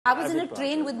I was in a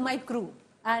train with my crew,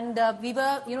 and we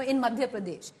were, in Madhya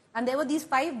Pradesh. And there were these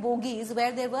 5 bogies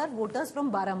where there were voters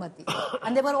from Baramati.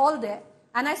 And they were all there.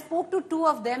 And I spoke to 2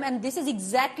 of them, and this is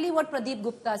exactly what Pradeep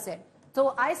Gupta said.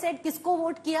 So I said, किसको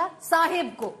vote किया?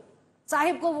 साहिब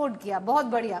को vote किया.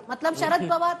 बहुत बढ़िया. मतलब शरद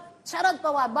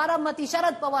पवार, बारामती,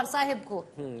 शरद पवार साहिब को.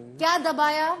 क्या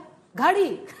दबाया?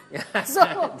 Ghadi. So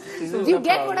you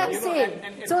get what I'm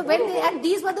saying. So and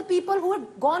these were the people who had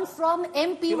gone from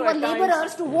MP, who were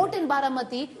laborers, to vote in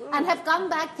Baramati and have come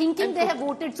back thinking they have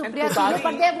voted Supriya Sule,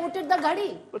 but they have voted the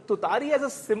Ghadi. But Tutari as a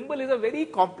symbol is a very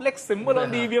complex symbol on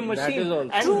the EVM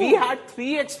machine. And we had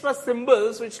 3 extra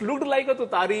symbols which looked like a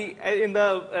Tutari in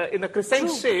the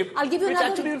crescent shape, I'll give you which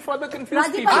another, actually will further confuse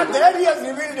Rajiv, people. And there he has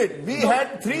revealed it. We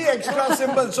had 3 extra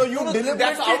symbols. So you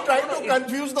deliberately tried to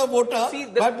confuse the voter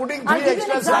by putting 3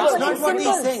 extra symbols. That's not what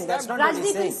he's saying. That's not what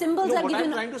he's saying. Symbols What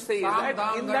I'm trying to say is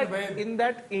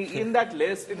that in that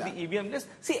list, in the EVM list,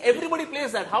 see, everybody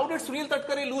plays that. How did Sunil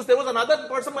Tatkare lose? There was another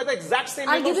person by the exact same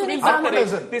name of Sunil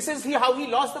Tatkare. This is how he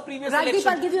lost the previous election.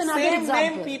 I'll give you another same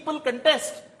example. name people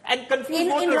contest and confuse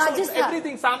voters. In Rajasthan,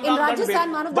 everything. In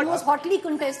Rajasthan, one of the most hotly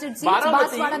contested seats,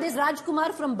 Banswara, there's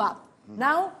Rajkumar from BAP.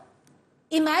 Now,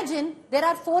 imagine there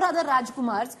are 4 other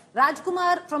Rajkumars.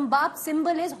 Rajkumar from BAP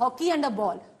symbol is hockey and a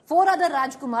ball. 4 other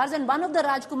Rajkumars, and one of the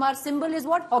Rajkumar symbol is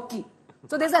what? Hockey.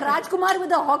 So there's a Rajkumar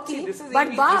with a hockey,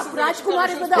 but BAP, Rajkumar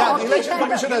is with a hockey.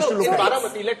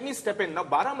 Baramati, let me step in. Now,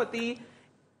 Baramati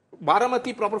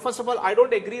proper, first of all, I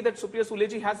don't agree that Supriya Sule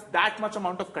ji has that much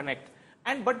amount of connect.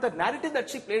 But the narrative that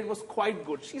she played was quite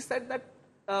good. She said that,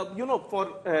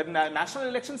 for national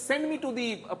elections, send me to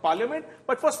the parliament,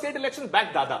 but for state elections,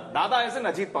 back Dada. Dada as in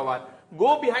Ajit Pawar.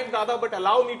 Go behind Dada, but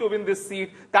allow me to win this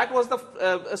seat. That was the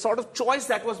sort of choice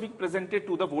that was being presented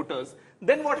to the voters.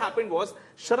 Then what happened was,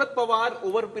 Sharad Pawar,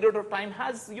 over a period of time,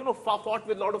 has, fought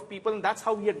with a lot of people, and that's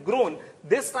how he had grown.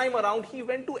 This time around, he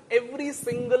went to every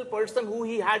single person who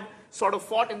he had sort of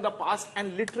fought in the past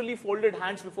and literally folded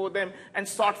hands before them and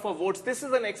sought for votes. This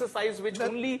is an exercise which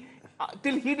only...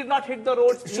 till he did not hit the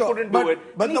roads, he couldn't do it.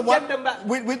 But he the kept one, him back.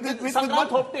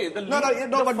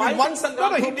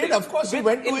 He did. Of course, he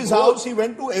went to his house. He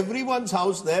went to everyone's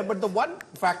house there. But the one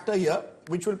factor here,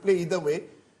 which will play either way,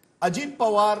 Ajit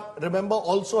Pawar, remember,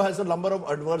 also has a number of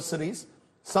adversaries,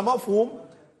 some of whom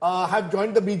have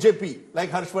joined the BJP, like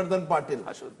Harshvardhan Patil.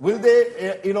 Will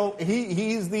they,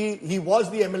 he was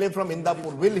the MLA from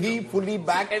Indapur. Will he fully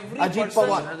back Ajit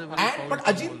Pawar? But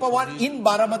Ajit Pawar in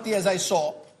Baramati, as I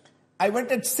saw, I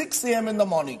went at 6 a.m. in the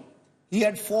morning. He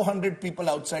had 400 people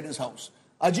outside his house.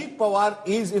 Ajit Pawar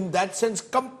is, in that sense,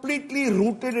 completely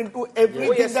rooted into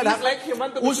everything that happens.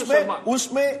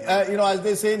 Usme, as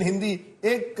they say in Hindi,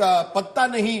 ek patta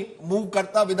nahi move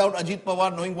karta without Ajit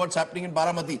Pawar knowing what's happening in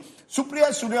Baramati. Supriya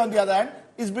Sule, on the other hand,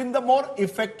 has been the more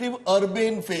effective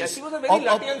urban face. Yes, she was a very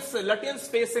Latian's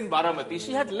face in Baramati.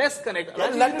 She had less connect.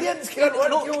 Latian's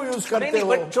word क्यों use करते हो?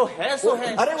 But जो है सो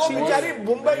है. अरे वो बेचारी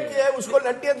मुंबई की है, उसको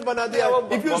Latians बना दिया.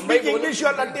 If you speak English, you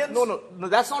are Latians. No,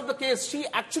 that's not the case. She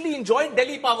actually enjoyed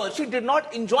Delhi power. She did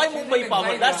not enjoy Mumbai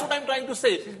power. That's what I'm trying to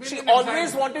say. She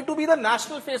always wanted to be the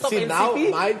national face of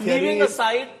NCP, leaving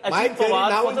aside Ajit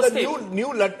Pawar for the state. Now the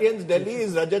new Latians Delhi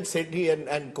is Rajat Sethi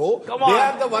and co. Come on. They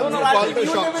are the ones who call the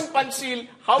shots. You live in Panchsheel.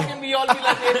 How can we all be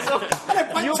Latians? So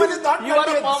you are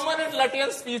a permanent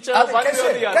Latians feature, one way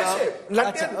or the other.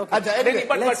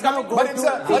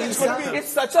 It's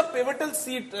such a pivotal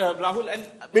seat, Rahul. And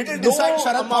it will decide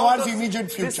Sharad Pawar's immediate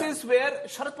future. This is where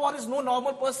Sharad Pawar is no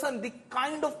normal person. The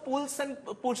kind of pulls and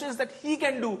pushes that he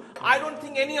can do, I don't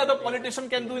think any other politician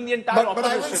can do in the entire opposition.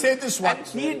 But I will say this one. And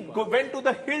he went to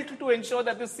the hilt to ensure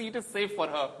that this seat is safe for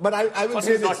her. But I will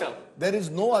say this. There is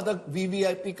no other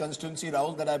VVIP constituency,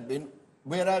 Rahul, that I've been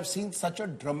where I've seen such a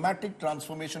dramatic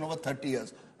transformation over 30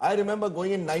 years. I remember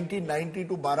going in 1990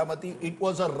 to Baramati. It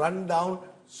was a rundown,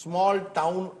 small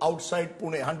town outside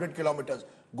Pune, 100 kilometers.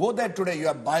 Go there today, you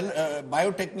have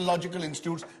biotechnological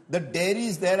institutes. The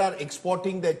dairies there are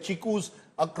exporting their chikus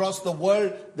across the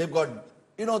world. They've got,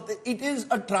 it is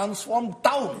a transformed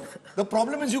town. The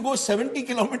problem is you go 70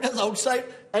 kilometers outside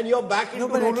and you're back into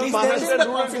rural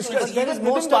Maharashtra. There is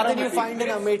more stuff than you find in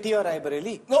Amethi or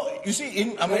Raebareli. No, you see,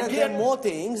 in Amethi... There are more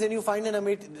things than you find in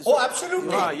Amethi. Oh,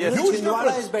 absolutely. Yes.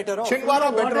 Chhindwara is better off.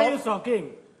 Chhindwara better off. What are you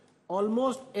talking?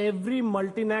 Almost every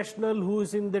multinational who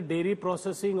is in the dairy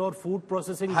processing or food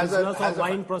processing business or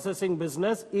wine processing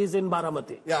business is in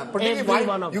Baramati. Yeah, particularly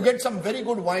wine. You get some very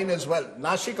good wine as well.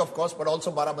 Nashik, of course, but also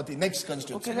Baramati. Next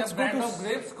constituency. Okay, let's go to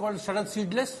grapes called Sharad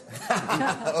Seedless.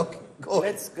 Okay, go.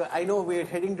 Let's go. I know we're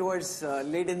heading towards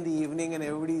late in the evening and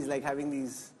everybody's like having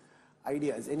these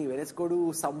ideas. Anyway, let's go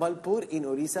to Sambalpur in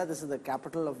Orissa. This is the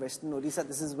capital of Western Orissa.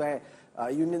 This is where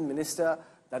Union Minister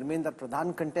Dharmendra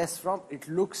Pradhan contests from, it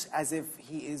looks as if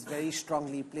he is very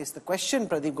strongly placed. The question,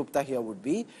 Pradeep Gupta, here would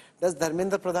be, does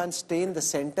Dharmendra Pradhan stay in the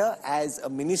centre as a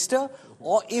minister,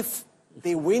 or if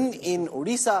they win in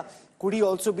Odisha, could he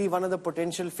also be one of the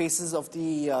potential faces of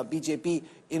the BJP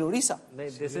in Odisha?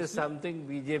 This is something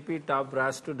BJP top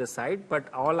brass to decide,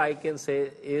 but all I can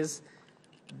say is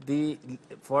the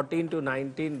 14 to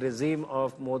 19 regime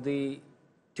of Modi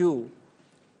 2,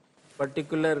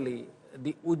 particularly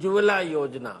the Ujjwala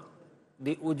Yojana,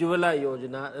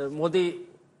 Modi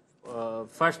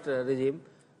first regime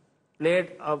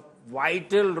played a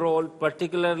vital role,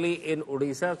 particularly in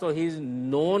Odisha. So he is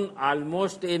known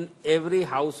almost in every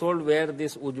household where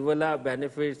this Ujjwala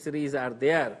beneficiaries are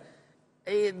there.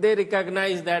 They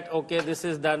recognize that, okay, this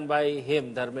is done by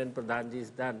him, Dharmendra Pradhanji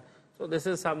is done. So this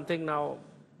is something now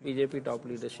BJP top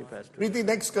leadership has to do. Preeti,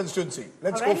 next constituency.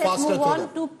 Let's All go right, faster. let's move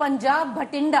on to Punjab,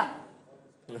 Bhatinda.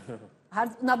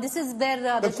 Now this is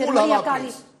where the Shiromani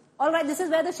Akali... All right, this is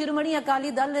where the Shiromani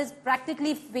Akali Dal is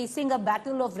practically facing a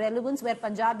battle of relevance where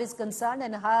Punjab is concerned.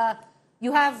 And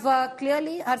you have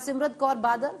clearly Harsimrat Kaur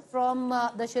Badal from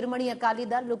the Shiromani Akali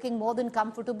Dal looking more than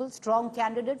comfortable, strong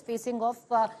candidate facing off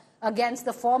against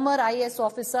the former IAS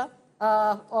officer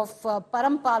of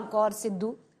Parampal Kaur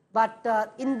Sidhu. But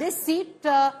in this seat,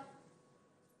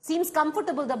 seems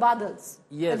comfortable, the Badals.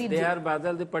 Yes, they are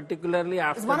Badal, particularly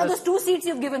after... It's one of those 2 seats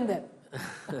you've given them.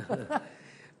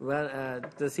 Well,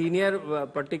 the senior,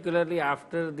 particularly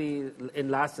after in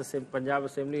last Punjab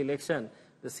Assembly election,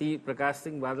 the Prakash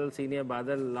Singh Badal, senior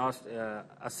Badal, lost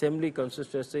Assembly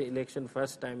constituency election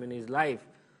first time in his life.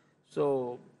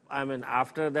 So, I mean,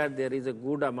 after that, there is a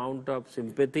good amount of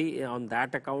sympathy on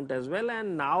that account as well.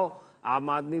 And now, Aam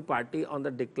Aadmi Party on the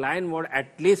decline mode,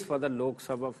 at least for the Lok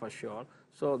Sabha for sure.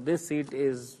 So, this seat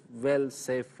is well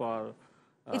safe for...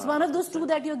 it's one of those 2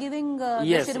 that you're giving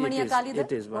yes, the Shiromani Akali Dal?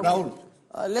 it is. Rahul.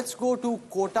 Let's go to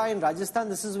Kota in Rajasthan.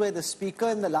 This is where the speaker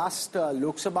in the last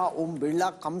Lok Sabha, Om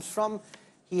Birla, comes from.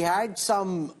 He had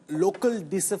some local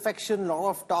disaffection, a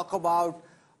lot of talk about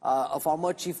a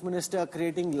former chief minister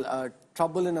creating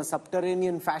trouble in a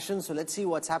subterranean fashion. So let's see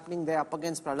what's happening there up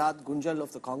against Prahlad Gunjal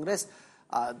of the Congress.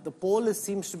 The poll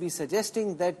seems to be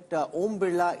suggesting that Om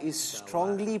Birla is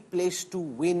strongly placed to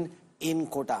win in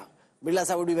Kota. Birla,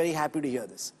 I would be very happy to hear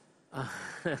this.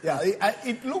 Yeah,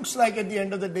 it looks like at the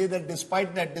end of the day that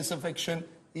despite that disaffection,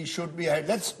 he should be ahead.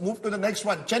 Let's move to the next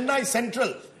one. Chennai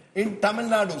Central in Tamil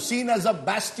Nadu, seen as a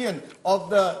bastion of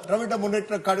the Dravida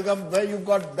Munnetra Kadagam, where you've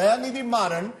got Dayanidhi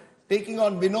Maran taking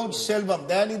on Vinod Selvam.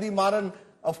 Dayanidhi Maran,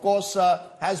 of course,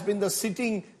 has been the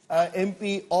sitting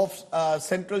MP of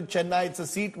Central Chennai. It's a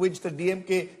seat which the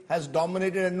DMK has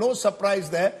dominated, and no surprise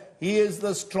there. He is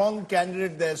the strong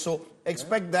candidate there. So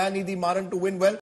expect Dayanidhi Maran to win well.